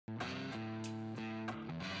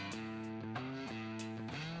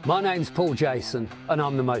My name's Paul Jason and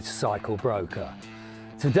I'm the Motorcycle Broker.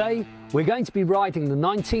 Today we're going to be riding the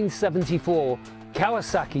 1974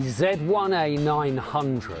 Kawasaki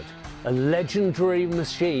Z900, a legendary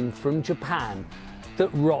machine from Japan that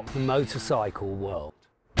rocked the motorcycle world.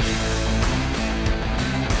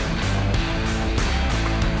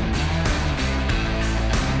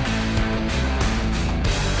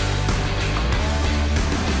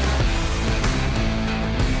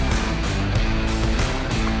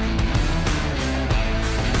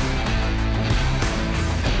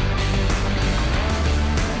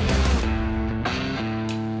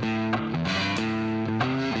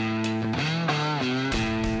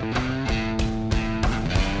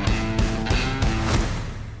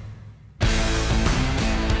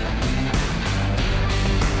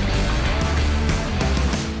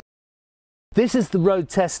 This is the road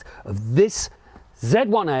test of this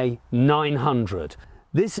Z900.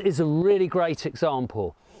 This is a really great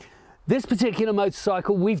example. This particular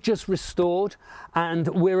motorcycle we've just restored, and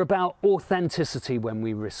we're about authenticity when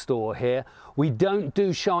we restore here. We don't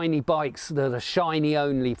do shiny bikes that are shiny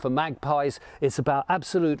only for magpies. It's about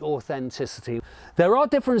absolute authenticity. There are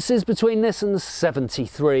differences between this and the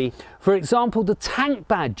 73. For example, the tank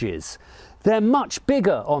badges, they're much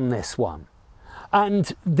bigger on this one.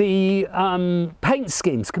 And the paint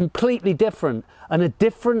scheme's completely different, and a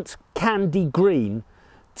different candy green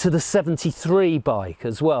to the 73 bike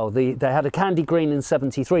as well. They had a candy green in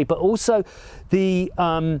 73, but also the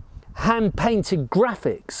hand-painted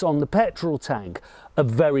graphics on the petrol tank are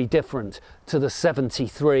very different to the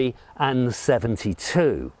 73 and the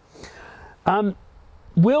 72.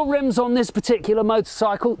 Wheel rims on this particular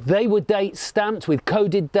motorcycle, they were date stamped with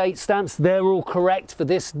coded date stamps. They're all correct for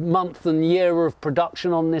this month and year of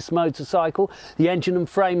production on this motorcycle. The engine and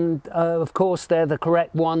frame, of course, they're the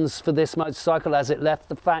correct ones for this motorcycle as it left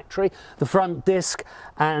the factory. The front disc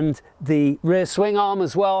and the rear swing arm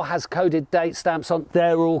as well has coded date stamps on.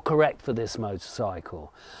 They're all correct for this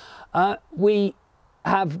motorcycle. We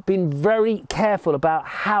have been very careful about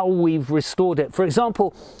how we've restored it. For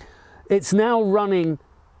example, it's now running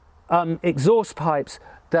exhaust pipes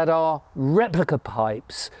that are replica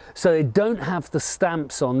pipes, so they don't have the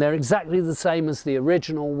stamps on. They're exactly the same as the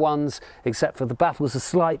original ones, except for the baffles are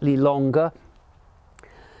slightly longer.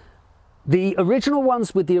 The original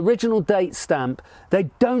ones with the original date stamp,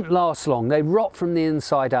 they don't last long. They rot from the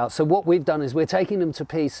inside out. So what we've done is we're taking them to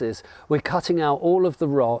pieces. We're cutting out all of the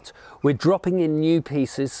rot. We're dropping in new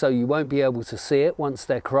pieces so you won't be able to see it once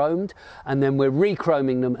they're chromed. And then we're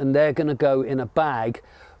re-chroming them, and they're going to go in a bag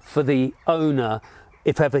for the owner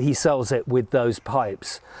if ever he sells it with those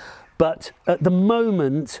pipes. But at the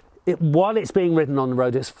moment, while it's being ridden on the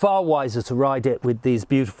road, it's far wiser to ride it with these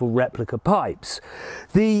beautiful replica pipes.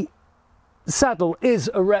 The saddle is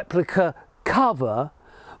a replica cover,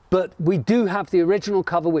 but we do have the original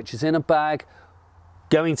cover, which is in a bag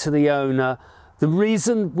going to the owner. The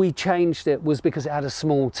reason we changed it was because it had a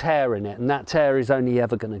small tear in it, and that tear is only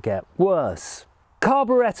ever going to get worse.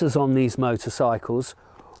 Carburetors on these motorcycles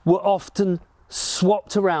were often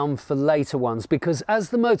swapped around for later ones because as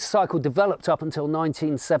the motorcycle developed up until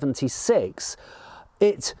 1976,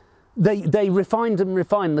 they refined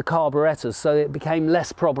the carburetors so it became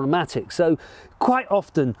less problematic. So quite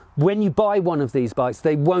often when you buy one of these bikes,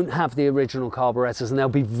 they won't have the original carburetors, and they'll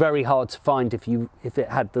be very hard to find if it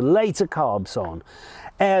had the later carbs on.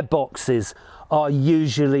 Air boxes are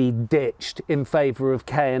usually ditched in favour of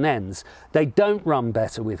K&Ns. They don't run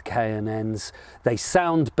better with K&Ns. They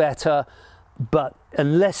sound better, but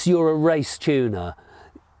unless you're a race tuner,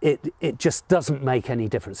 it just doesn't make any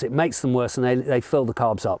difference. It makes them worse, and they fill the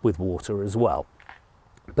carbs up with water as well.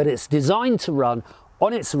 But it's designed to run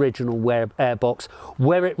on its original airbox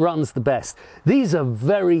where it runs the best. These are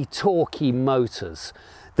very torquey motors.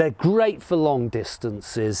 They're great for long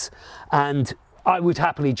distances, and I would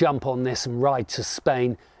happily jump on this and ride to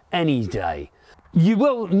Spain any day. You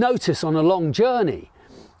will notice on a long journey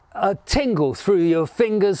a tingle through your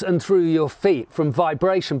fingers and through your feet from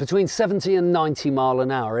vibration between 70 and 90 mile an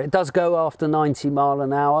hour. It does go after 90 mile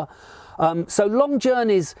an hour. So long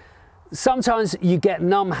journeys, sometimes you get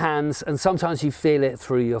numb hands and sometimes you feel it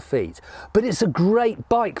through your feet. But it's a great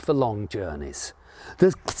bike for long journeys.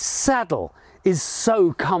 The saddle is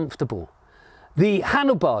so comfortable. The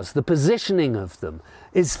handlebars, the positioning of them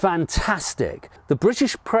is fantastic. The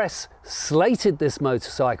British press slated this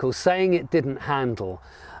motorcycle, saying it didn't handle,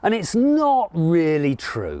 and it's not really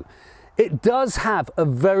true. It does have a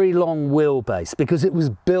very long wheelbase because it was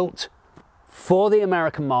built for the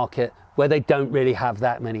American market where they don't really have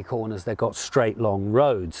that many corners. They've got straight long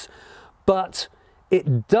roads, but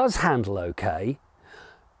it does handle okay.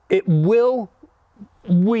 It will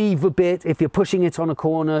weave a bit if you're pushing it on a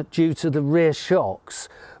corner due to the rear shocks,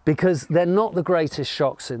 because they're not the greatest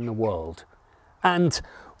shocks in the world. And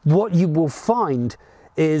what you will find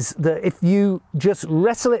is that if you just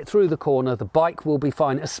wrestle it through the corner, the bike will be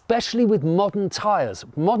fine, especially with modern tyres.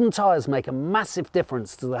 Modern tyres make a massive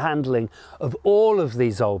difference to the handling of all of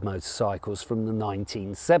these old motorcycles from the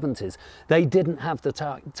 1970s. They didn't have the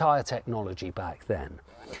tyre technology back then.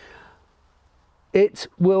 It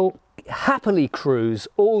will happily cruise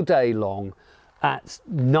all day long at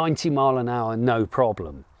 90 mile an hour, no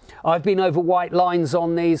problem. I've been over white lines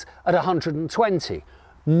on these at 120.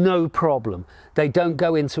 No problem. They don't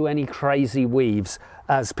go into any crazy weaves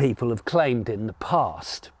as people have claimed in the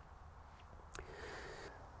past.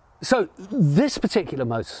 So this particular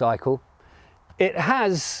motorcycle, it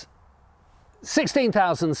has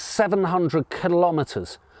 16,700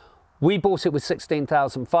 kilometers. We bought it with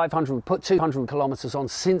 16,500, we put 200 kilometers on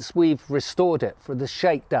since we've restored it for the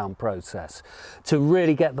shakedown process to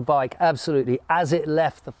really get the bike absolutely as it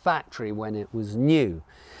left the factory when it was new.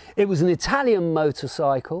 It was an Italian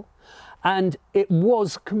motorcycle and it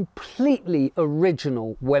was completely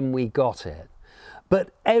original when we got it. But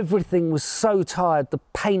everything was so tired, the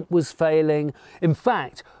paint was failing. In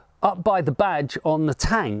fact, up by the badge on the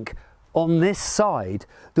tank, on this side,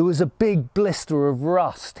 there was a big blister of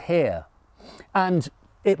rust here. And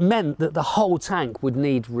it meant that the whole tank would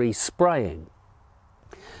need respraying.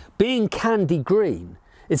 Being candy green,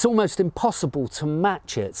 it's almost impossible to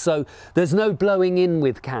match it. So there's no blowing in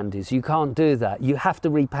with candies. You can't do that. You have to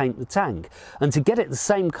repaint the tank. And to get it the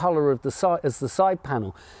same color of as the side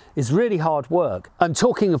panel is really hard work. And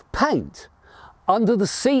talking of paint, under the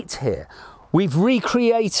seat here, we've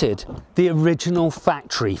recreated the original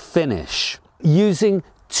factory finish using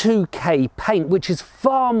 2K paint, which is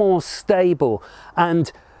far more stable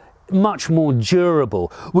and much more durable.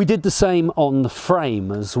 We did the same on the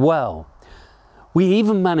frame as well. We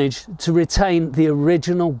even managed to retain the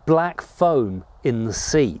original black foam in the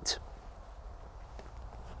seat.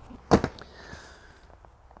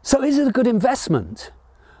 So is it a good investment?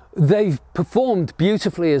 They've performed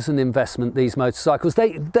beautifully as an investment, these motorcycles.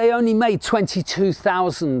 They only made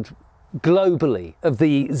 22,000 globally of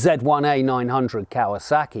the Z900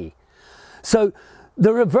 Kawasaki. So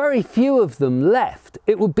there are very few of them left.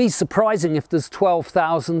 It would be surprising if there's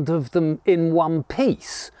 12,000 of them in one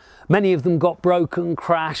piece. Many of them got broken,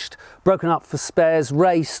 crashed, broken up for spares,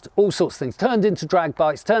 raced, all sorts of things, turned into drag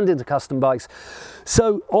bikes, turned into custom bikes.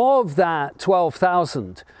 So of that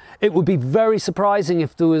 12,000, it would be very surprising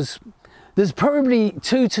if there's probably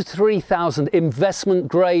 2,000 to 3,000 investment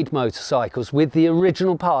grade motorcycles with the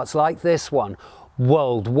original parts like this one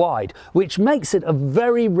worldwide, which makes it a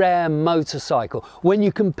very rare motorcycle. When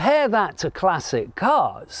you compare that to classic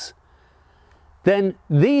cars, then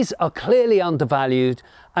these are clearly undervalued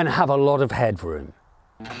and have a lot of headroom.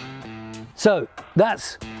 So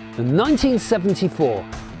that's the 1974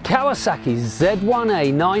 Kawasaki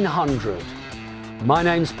Z900. My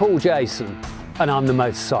name's Paul Jason and I'm the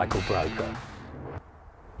Motorcycle Broker.